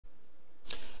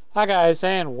Hi guys,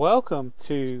 and welcome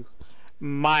to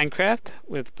Minecraft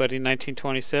with Buddy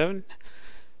 1927.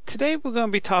 Today we're going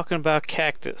to be talking about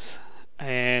cactus,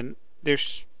 and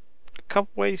there's a couple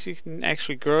ways you can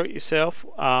actually grow it yourself.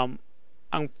 I'm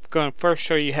going to first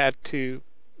show you how to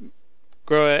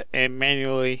grow it and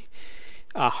manually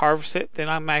harvest it. Then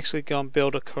I'm actually going to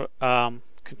build a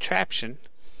contraption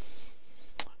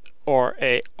or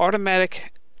a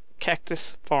automatic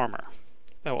cactus farmer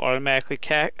that will automatically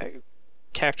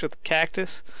capture the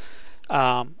cactus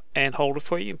and hold it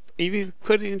for you, even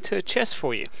put it into a chest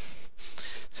for you.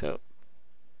 So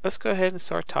let's go ahead and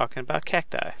start talking about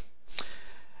cacti.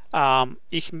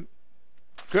 You can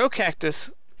grow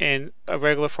cactus in a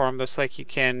regular farm just like you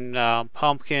can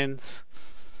pumpkins,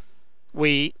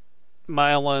 wheat,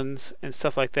 melons, and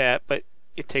stuff like that, but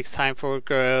it takes time for it to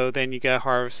grow. Then you gotta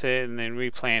harvest it and then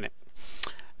replant it.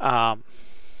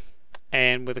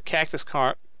 And with a cactus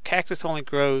only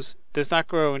does not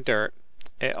grow in dirt.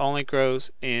 It only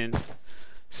grows in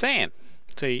sand.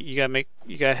 So you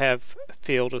gotta have a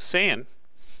field of sand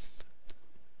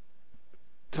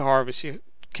to harvest your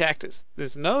cactus.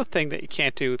 There's another thing that you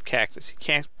can't do with cactus. You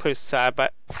can't put it side by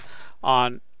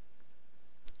on.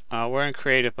 We're in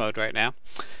creative mode right now.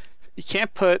 You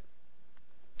can't put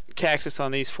cactus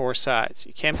on these four sides.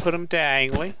 You can't put them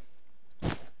diagonally,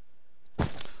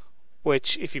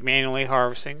 which if you're manually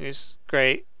harvesting is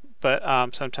great, but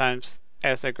sometimes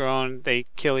as they're growing they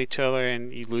kill each other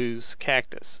and you lose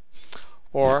cactus.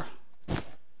 Or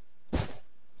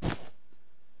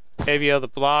every other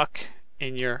block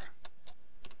in your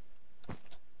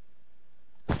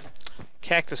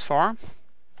cactus farm,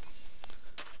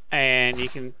 and you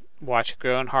can watch it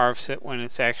grow and harvest it when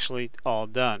it's actually all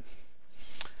done.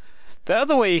 The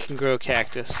other way you can grow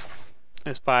cactus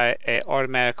is by an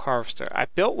automatic harvester. I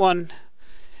built one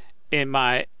in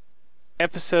my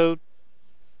Minecraft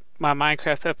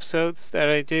episodes that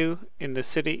I do in the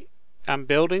city I'm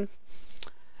building,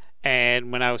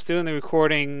 and when I was doing the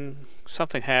recording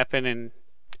something happened and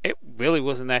it really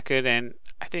wasn't that good, and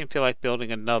I didn't feel like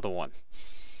building another one.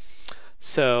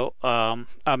 So I'm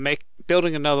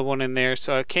building another one in there.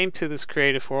 So I came to this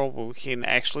creative world where we can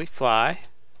actually fly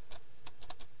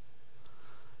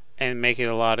and make it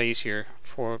a lot easier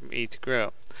for me to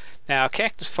grow. Now, a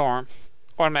cactus farm,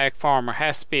 automatic farmer,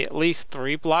 has to be at least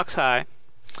 3 blocks high.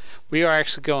 We are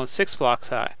actually going 6 blocks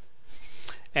high.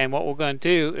 And what we're going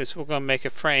to do is we're going to make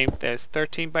a frame that's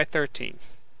 13 by 13.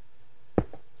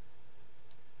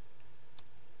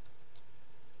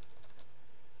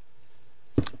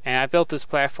 And I built this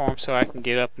platform so I can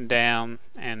get up and down,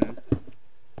 and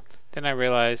then I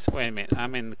realized, wait a minute,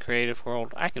 I'm in the creative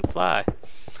world, I can fly,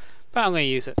 but I'm going to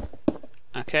use it.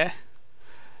 Okay,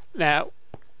 now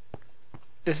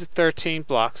this is 13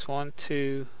 blocks. 1,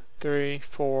 2, 3,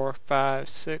 4, 5,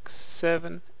 6,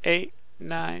 7, 8,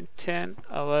 9, 10,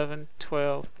 11,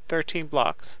 12, 13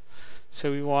 blocks.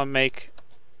 So we want to make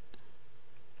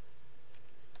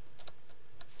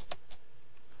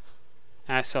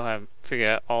I still haven't figured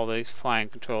out all these flying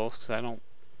controls because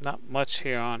not much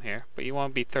here on here, but you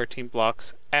want to be 13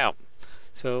 blocks out.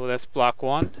 So that's block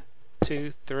 1,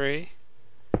 2, 3,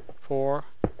 4,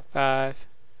 5,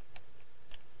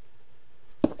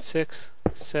 6,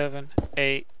 7,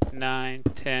 8, 9,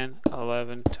 10,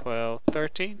 11, 12,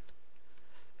 13.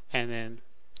 And then,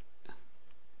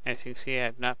 as you can see, I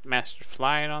have not mastered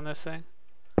flying on this thing.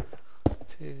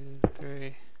 2,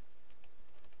 3,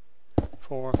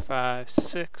 4, 5,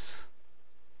 6,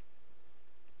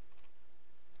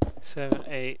 7,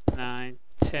 8, 9,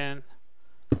 10,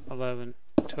 11,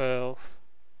 12,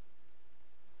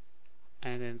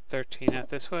 and then 13 out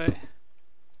this way.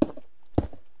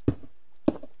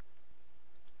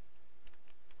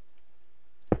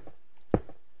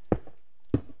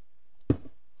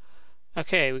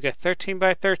 Okay, we got 13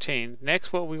 by 13.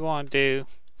 Next, what we want to do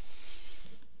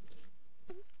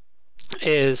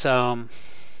is go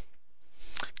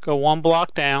 1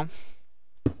 block down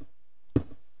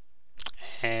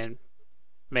and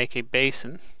make a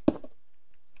basin.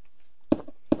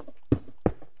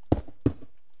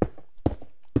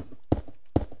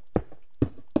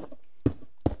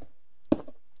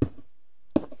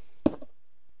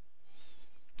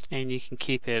 And you can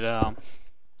keep it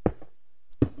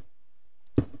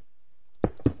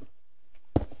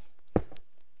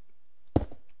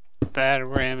that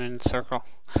rim and circle.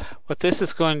 What this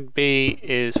is going to be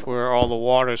is where all the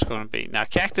water is going to be. Now,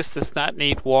 cactus does not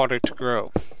need water to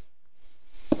grow.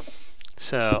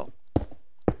 So,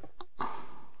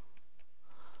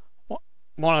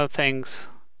 one of the things,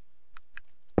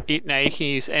 now you can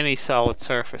use any solid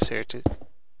surface here to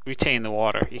retain the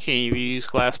water. You can even use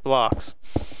glass blocks.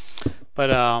 But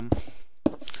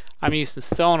I'm using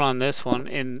stone on this one.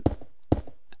 In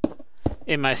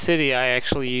my city, I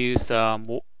actually used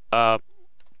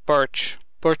birch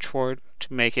wood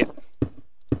to make it.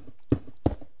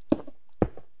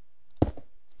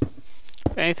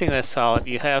 Anything that's solid,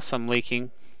 you have some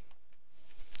leaking,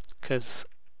 because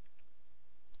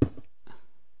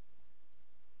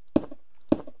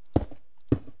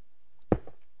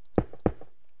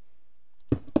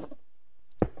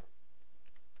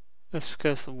that's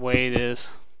because of the way it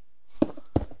is,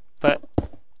 but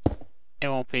it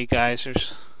won't be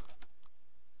geysers.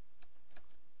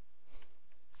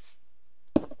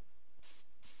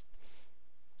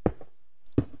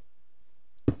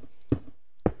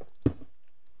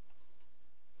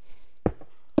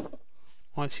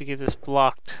 Once you get this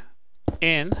blocked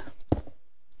in,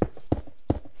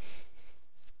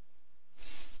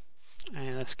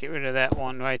 and let's get rid of that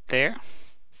one right there.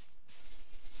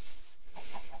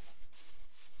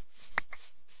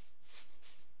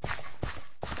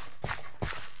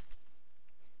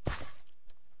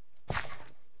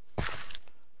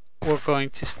 We're going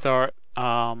to start,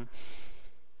 now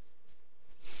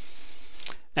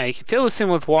you can fill this in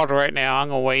with water right now. I'm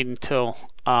going to wait until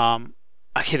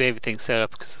I get everything set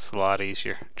up because it's a lot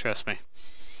easier, trust me.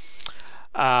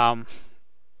 What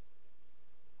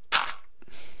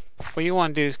you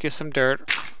want to do is get some dirt,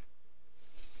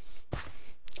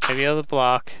 every other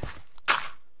block,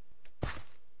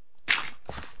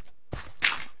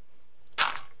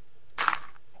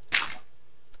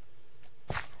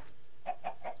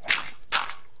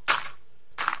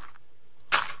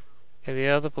 every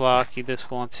other block. You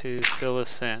just want to fill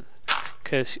this in,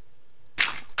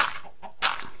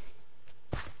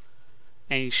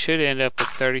 and you should end up with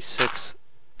 36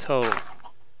 total.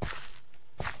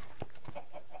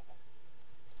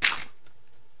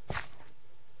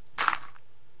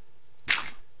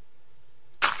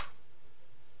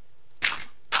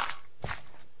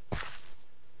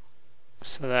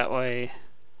 So that way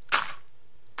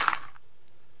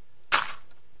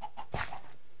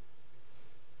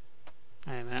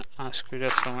wait a minute, I screwed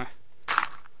up somewhere.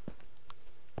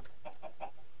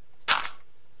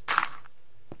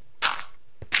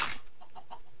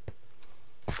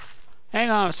 Hang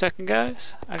on a second,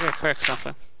 guys. I gotta correct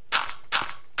something.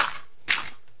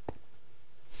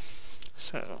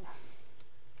 So,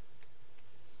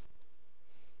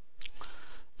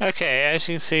 okay, as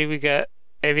you can see, we got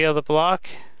every other block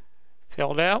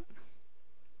filled out.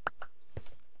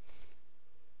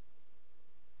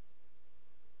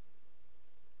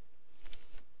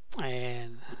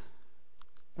 And,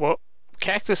 well,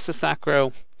 cactus does not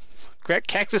grow.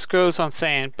 Cactus grows on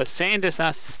sand, but sand does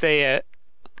not stay at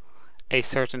a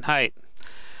certain height.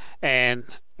 And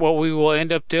what we will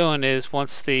end up doing is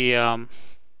once we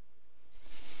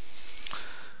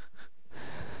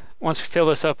fill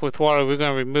this up with water, we're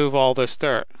going to remove all this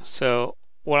dirt. So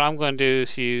what I'm going to do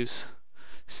is use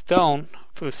stone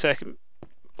for the second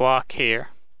block here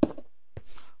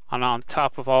on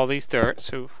top of all these dirt,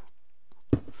 so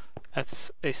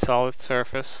that's a solid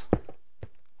surface.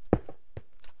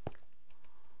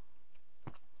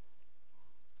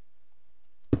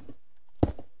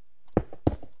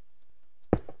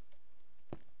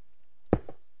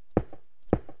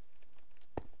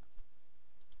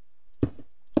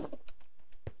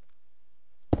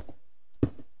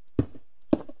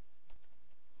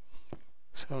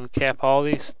 So we'll cap all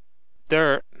these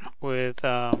dirt with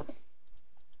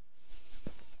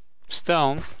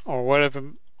stone or whatever,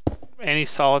 any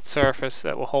solid surface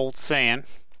that will hold sand,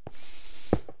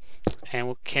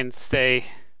 and can stay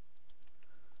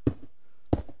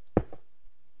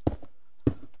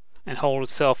and hold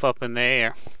itself up in the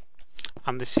air.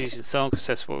 I'm just using stone because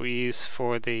that's what we use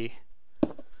for the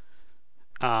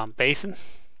basin.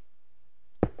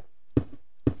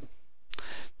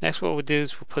 Next, what we'll do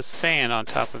is we'll put sand on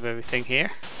top of everything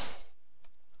here.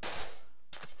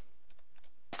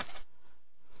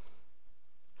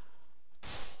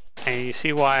 And you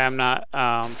see why I'm not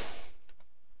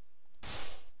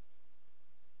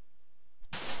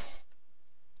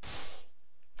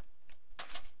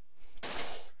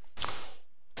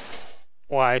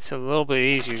why it's a little bit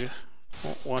easier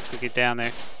once we get down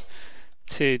there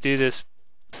to do this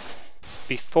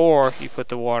before you put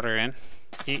the water in.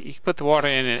 You can put the water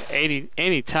in at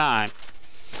any time,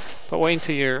 but wait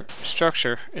until your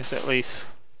structure is at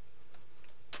least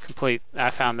complete.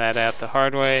 I found that out the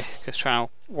hard way because trying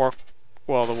to work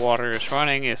while the water is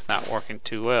running is not working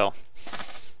too well.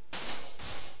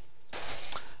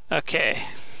 Okay,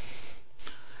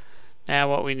 now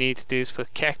what we need to do is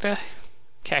put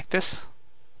cactus.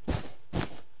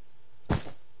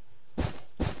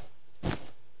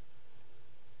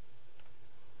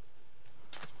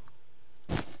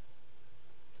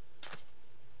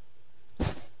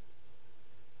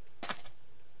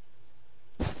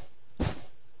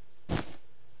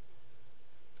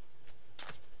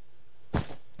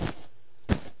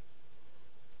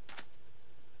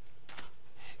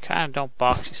 kind of don't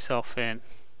box yourself in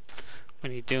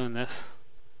when you're doing this.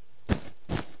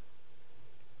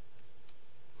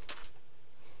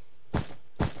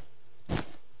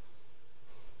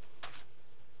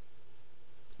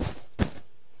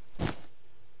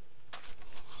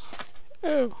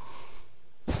 Oh,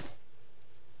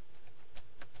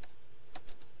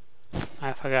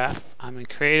 I forgot I'm in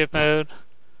creative mode,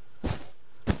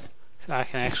 so I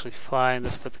can actually fly and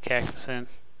just put the cactus in.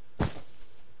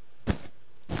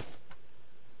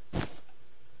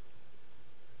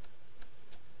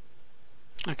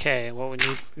 Okay, what we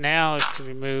need now is to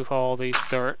remove all these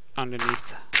dirt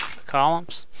underneath the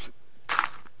columns.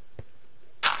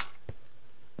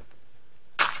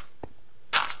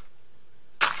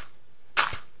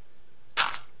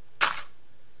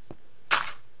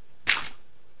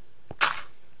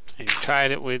 And you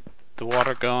tried it with the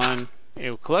water going, it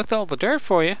will collect all the dirt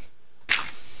for you,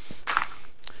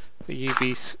 but you'd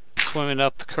be swimming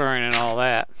up the current and all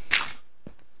that.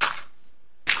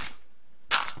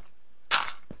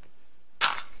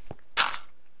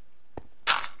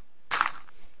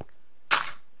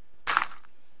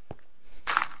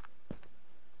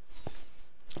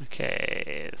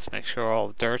 Okay, let's make sure all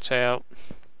the dirt's out.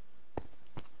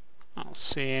 I don't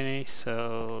see any,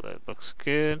 so that looks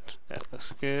good. That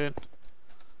looks good.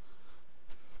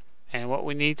 And what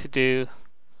we need to do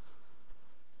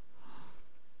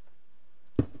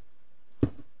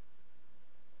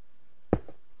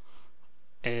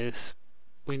is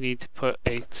we need to put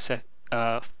a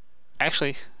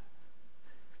actually,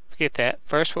 forget that.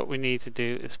 First, what we need to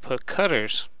do is put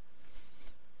cutters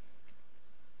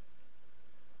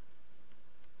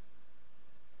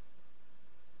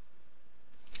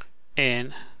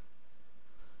in,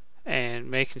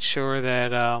 and making sure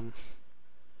that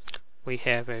we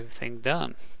have everything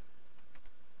done.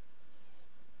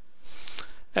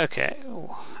 Okay,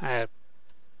 I had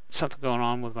something going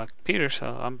on with my computer,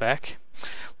 so I'm back.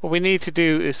 What we need to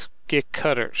do is get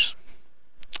cutters.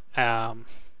 I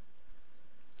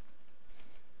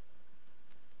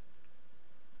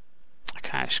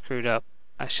kind of screwed up.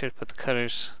 I should have put the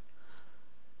cutters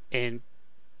in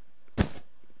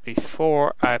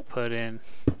before I put in.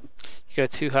 You go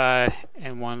too high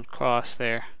and one cross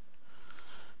there.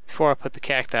 Before I put the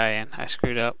cacti in, I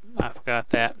screwed up. I forgot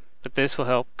that. But this will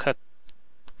help cut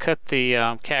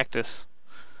the cactus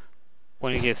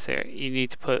when it gets there. You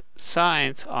need to put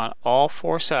signs on all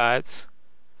four sides,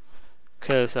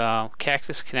 because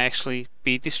cactus can actually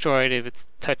be destroyed if it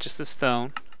touches the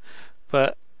stone.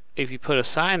 But if you put a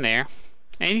sign there,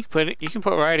 and you can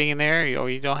put writing in there, or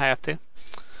you don't have to.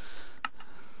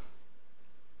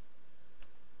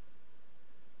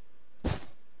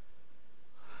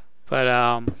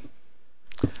 But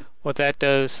what that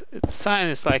does, the sign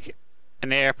is like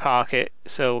an air pocket,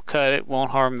 so cut it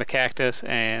won't harm the cactus,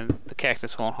 and the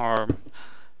cactus won't harm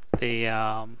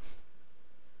the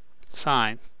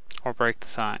sign or break the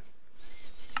sign.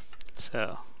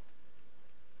 So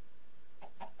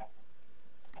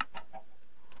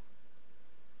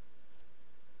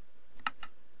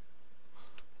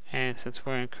and since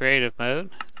we're in creative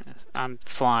mode, I'm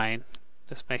flying,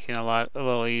 just making it a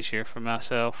little easier for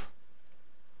myself.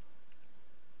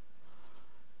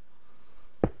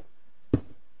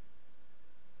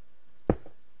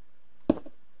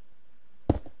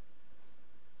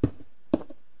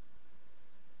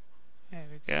 There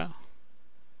we go.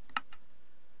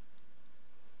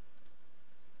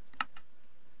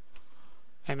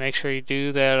 And make sure you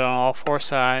do that on all four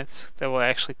sides. That will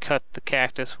actually cut the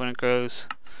cactus when it grows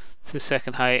to the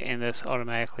second height, and this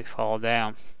automatically fall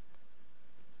down.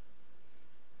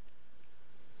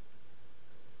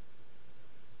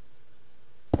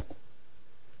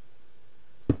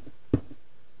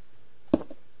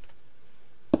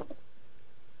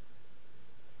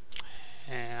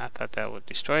 And I thought that would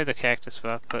destroy the cactus,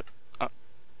 but I put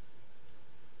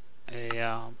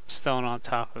a stone on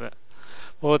top of it.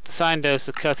 Well, what the sign does,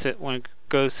 it cuts it when it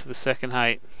goes to the second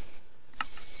height.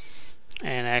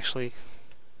 And actually,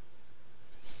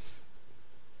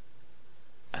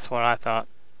 that's what I thought,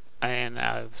 and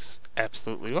I was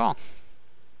absolutely wrong.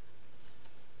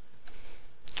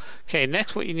 Okay,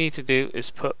 next what you need to do is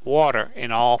put water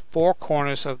in all four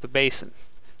corners of the basin.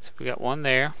 So we got one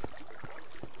there,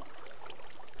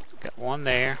 got one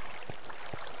there.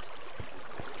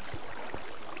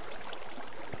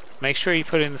 Make sure you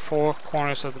put in the four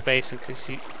corners of the basin, because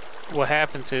what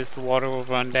happens is the water will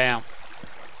run down.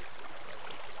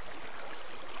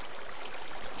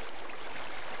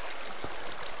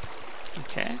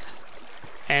 Okay,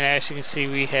 and as you can see,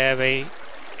 we have a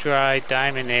dry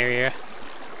diamond area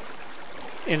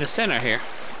in the center here,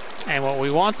 and what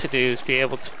we want to do is be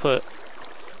able to put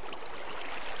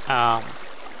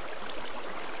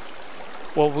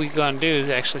what we're going to do is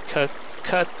actually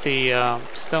cut the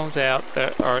stones out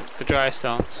that are the dry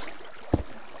stones.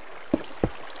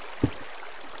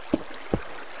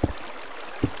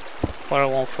 Water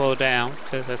won't flow down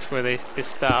because that's where it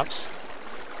stops.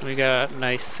 We got a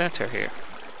nice center here.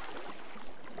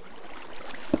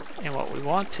 And what we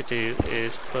want to do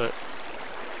is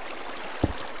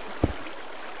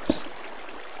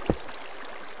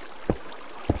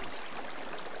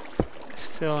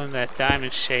fill in that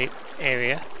diamond shape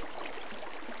area.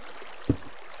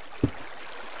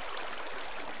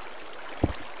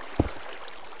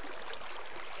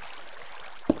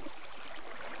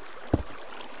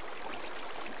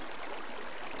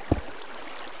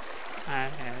 I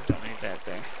don't need that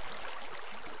there.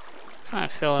 Kind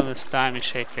of fill in this diamond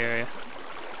shaped area.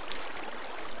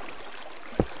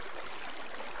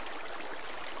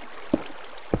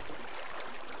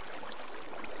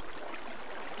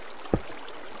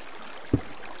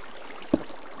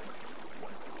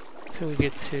 Till we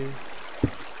get to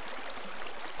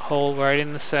a hole right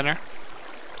in the center.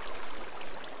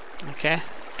 Okay,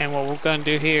 and what we're going to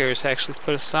do here is actually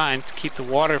put a sign to keep the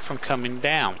water from coming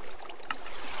down.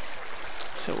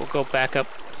 So we'll go back up.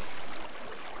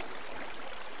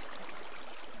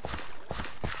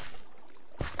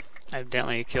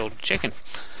 Evidently killed a chicken.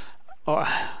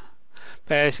 Oh,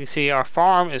 but as you can see, our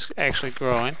farm is actually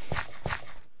growing.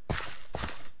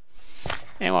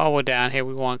 And while we're down here,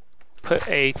 we want to put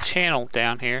a channel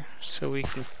down here so we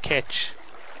can catch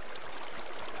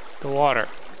the water.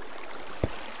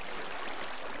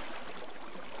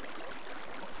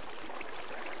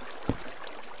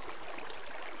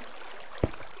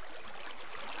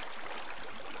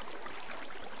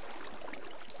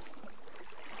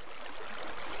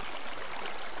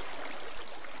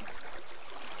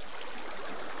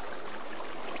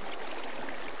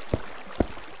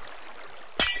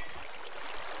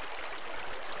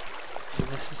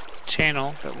 This is the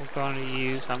channel that we're going to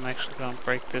use. I'm actually going to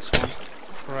break this one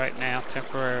for right now,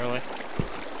 temporarily.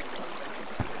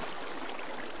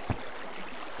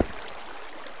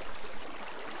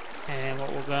 And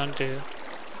what we're going to do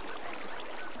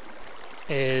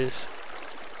is,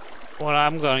 what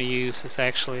I'm going to use is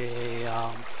actually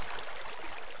a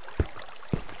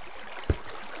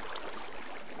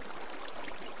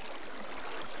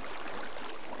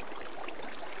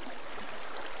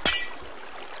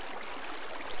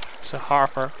a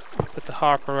hopper. I'll put the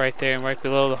hopper right there, and right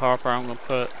below the hopper I'm going to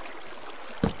put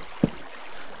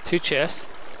 2 chests.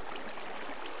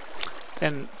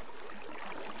 Then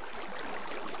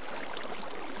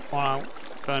what I'm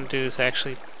going to do is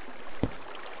actually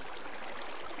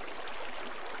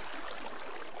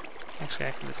I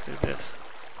can just do this.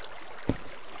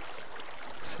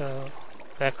 So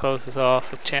that closes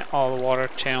off all the water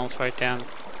channels right down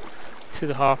to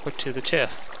the hopper to the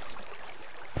chest.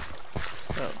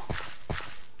 So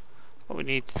what we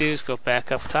need to do is go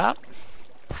back up top.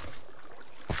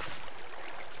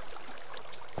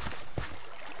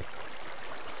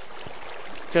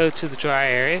 Go to the dry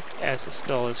area as it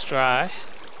still is dry.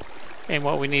 And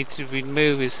what we need to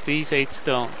remove is these 8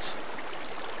 stones.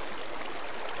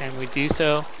 And we do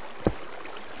so.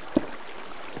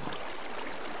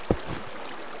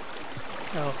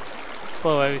 It'll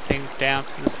flow everything down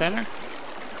to the center.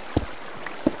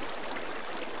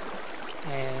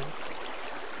 And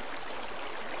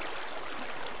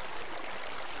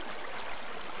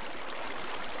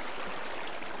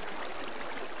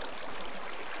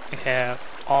we have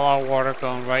all our water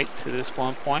going right to this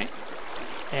one point.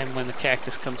 And when the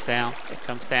cactus comes down, it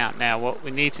comes down. Now what we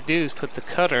need to do is put the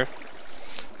cutter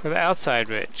for the outside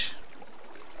ridge.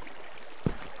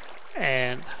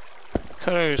 And the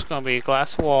cutter is going to be a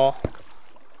glass wall,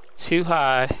 2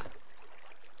 high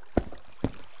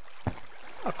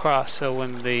across, so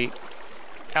when the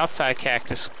outside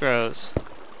cactus grows,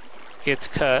 it gets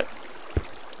cut,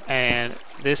 and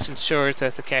this ensures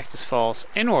that the cactus falls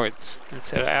inwards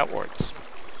instead of outwards.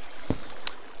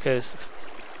 Because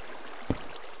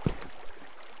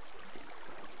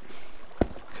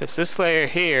this layer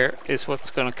here is what's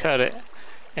going to cut it,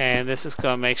 and this is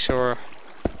going to make sure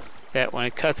that when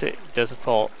it cuts it, it doesn't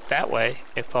fall that way,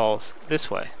 it falls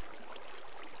this way.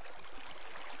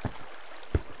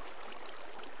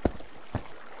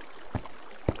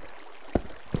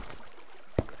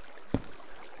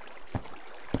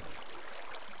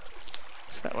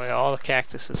 So that way all the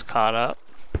cactus is caught up.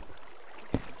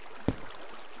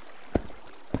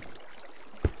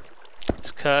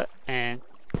 It's cut and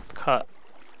cut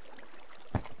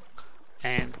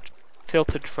and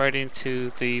filtered right into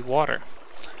the water,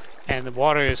 and the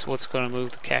water is what's going to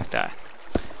move the cacti.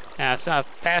 Now it's not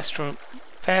fast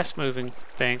fast moving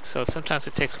thing, so sometimes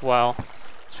it takes a while,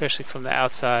 especially from the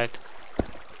outside,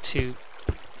 to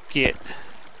get.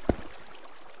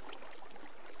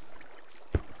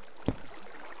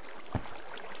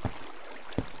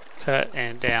 Cut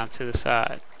and down to the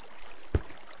side.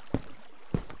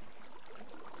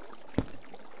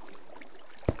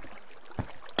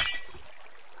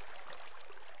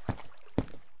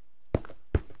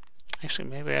 Actually,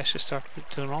 maybe I should start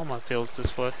doing all my builds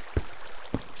this way.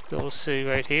 Let's build a city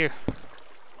right here.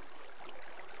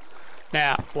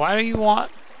 Now, why do you want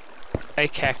a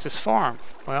cactus farm?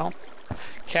 Well,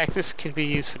 cactus can be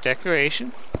used for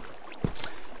decoration.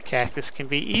 Cactus can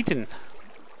be eaten.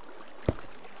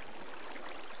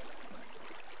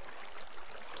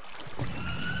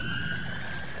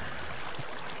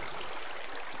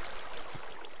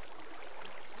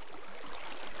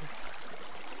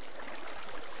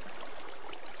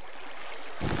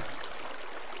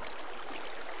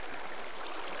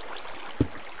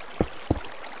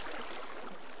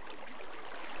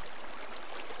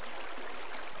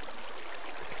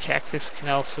 Cactus can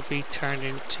also be turned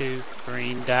into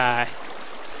green dye,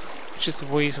 which is the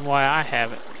reason why I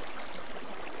have it.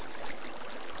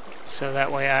 So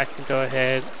that way I can go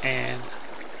ahead and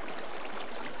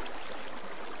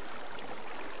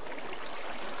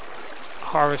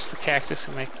harvest the cactus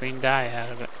and make green dye out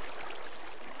of it.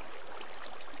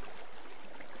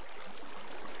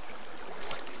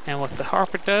 And what the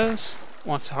harper does,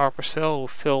 once the harper's filled,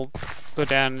 it will go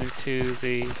down into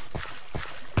the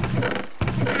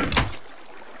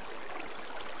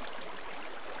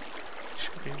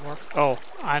oh,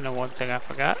 I know one thing I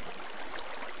forgot.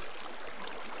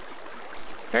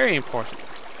 Very important.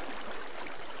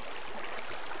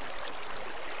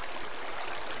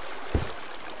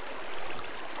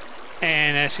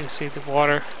 And as you can see, the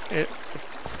water, the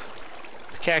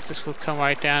cactus will come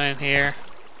right down in here.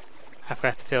 I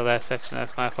forgot to fill that section,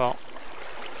 that's my fault.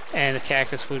 And the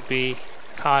cactus would be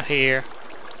caught here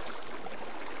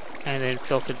and then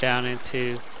filtered down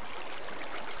into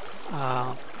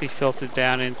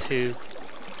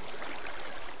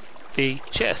the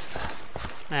chest.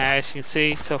 Now, as you can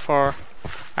see, so far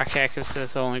our cactus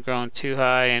has only grown 2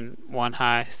 high and 1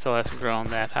 high, still hasn't grown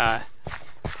that high.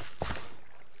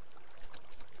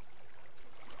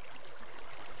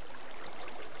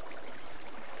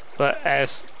 But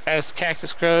as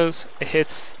cactus grows, it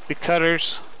hits the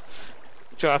cutters,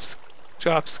 drops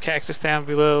cactus down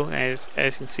below, as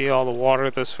you can see, all the water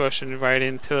that's rushing right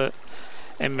into it,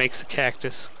 and makes the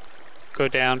cactus go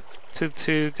down to the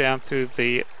tube, down through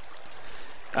the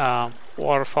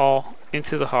waterfall,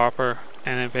 into the hopper,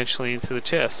 and eventually into the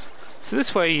chest. So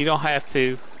this way you don't have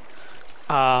to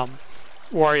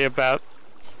worry about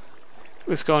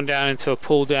this going down into a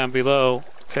pool down below,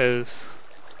 because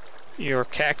your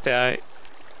cacti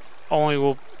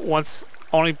only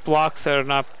blocks that are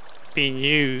not being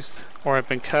used or have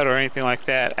been cut or anything like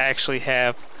that actually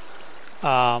have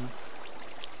a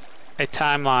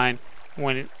timeline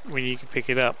when you can pick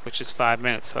it up, which is 5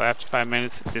 minutes. So after 5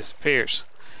 minutes it disappears.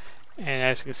 And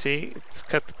as you can see, it's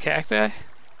cut the cacti.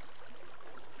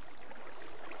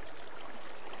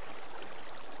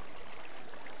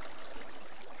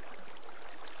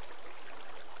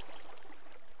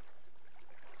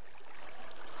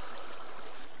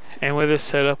 And with this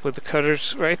set up with the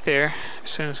cutters right there, as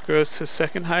soon as it grows to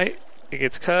second height, it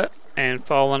gets cut and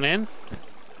fallen in.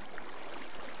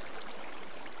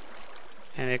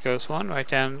 And there goes one right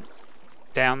down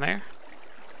there.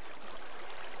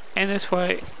 And this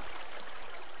way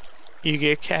you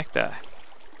get cacti.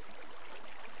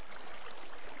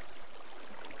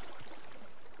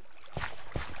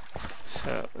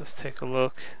 So let's take a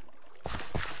look.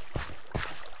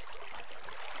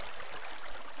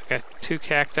 Got 2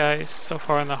 cacti so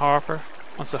far in the hopper.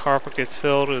 Once the hopper gets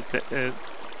filled, it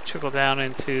trickle down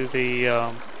into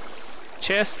the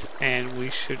chest, and we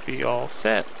should be all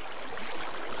set.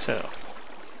 So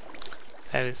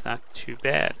that is not too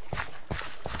bad.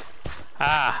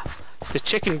 Ah, the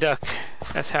chicken duck.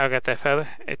 That's how I got that feather.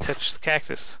 It touched the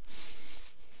cactus.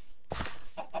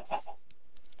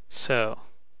 So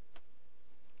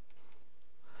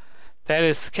that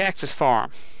is the cactus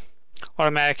farm.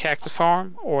 Automatic cactus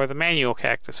farm or the manual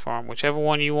cactus farm, whichever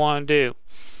one you want to do.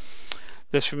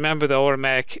 Just remember, the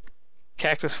automatic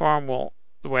cactus farm will,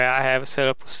 the way I have it set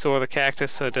up, will store the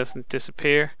cactus so it doesn't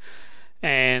disappear,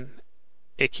 and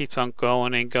it keeps on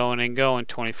going and going and going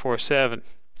 24/7,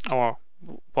 or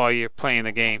while you're playing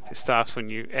the game. It stops when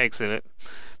you exit it.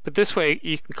 But this way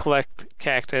you can collect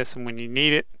cactus, and when you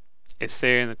need it, it's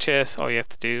there in the chest. All you have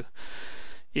to do,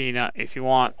 if you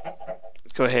want,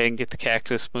 go ahead and get the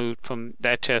cactus moved from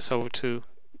that chest over to,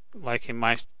 like in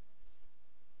my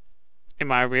in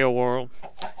my real world,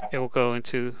 it will go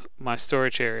into my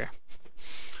storage area.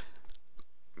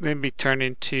 Then be turned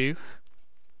into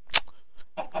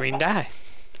green dye.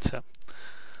 So,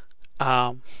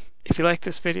 if you like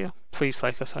this video, please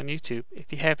like us on YouTube.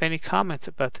 If you have any comments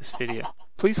about this video,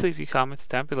 please leave your comments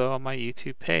down below on my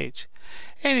YouTube page.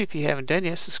 And if you haven't done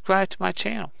yet, subscribe to my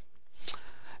channel.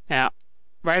 Now,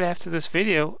 right after this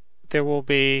video, there will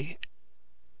be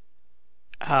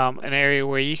an area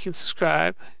where you can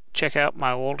subscribe, check out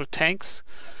my older tanks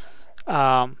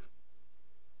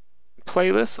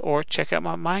playlist, or check out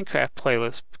my Minecraft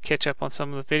playlist, catch up on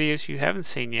some of the videos you haven't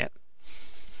seen yet.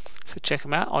 So check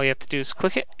them out. All you have to do is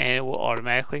click it and it will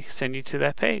automatically send you to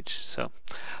that page. So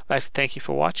I'd like to thank you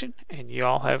for watching, and you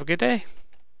all have a good day.